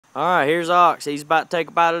Alright, here's Ox. He's about to take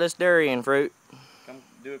a bite of this durian fruit. Come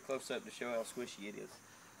do a close-up to show how squishy it is.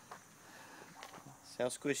 See how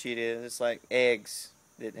squishy it is. It's like eggs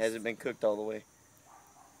that hasn't been cooked all the way.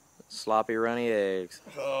 Sloppy, runny eggs.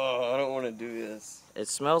 Oh, I don't want to do this. It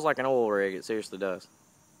smells like an oil rig. It seriously does.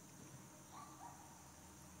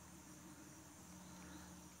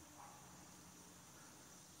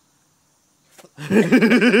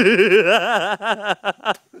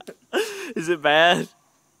 Is it bad?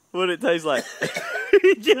 What it tastes like?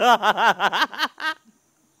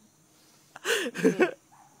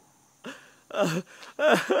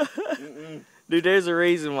 Dude, there's a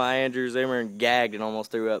reason why Andrew Zimmern gagged and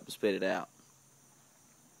almost threw up and spit it out.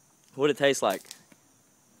 What it tastes like?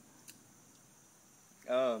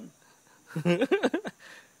 Have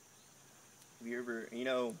you ever, you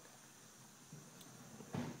know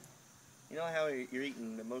how you're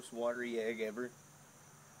eating the most watery egg ever?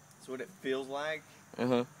 That's what it feels like.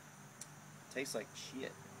 Uh-huh. Tastes like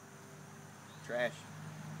shit. Trash.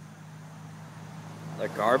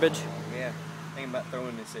 Like garbage? Yeah. Thinking about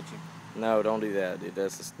throwing this at you. No, don't do that, dude.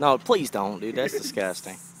 No, please don't, dude. That's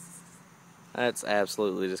disgusting. That's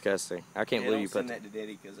absolutely disgusting. I can't believe you put that to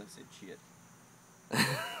Daddy because I said shit.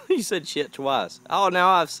 You said shit twice. Oh, now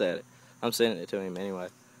I've said it. I'm sending it to him anyway.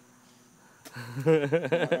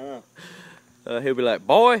 He'll be like,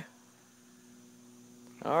 boy.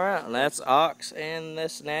 Alright, and that's Ox and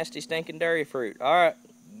this nasty stinking dairy fruit. Alright,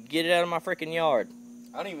 get it out of my freaking yard.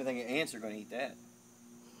 I don't even think an ants are going to eat that.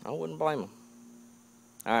 I wouldn't blame them.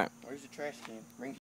 Alright. Where's the trash can? Bring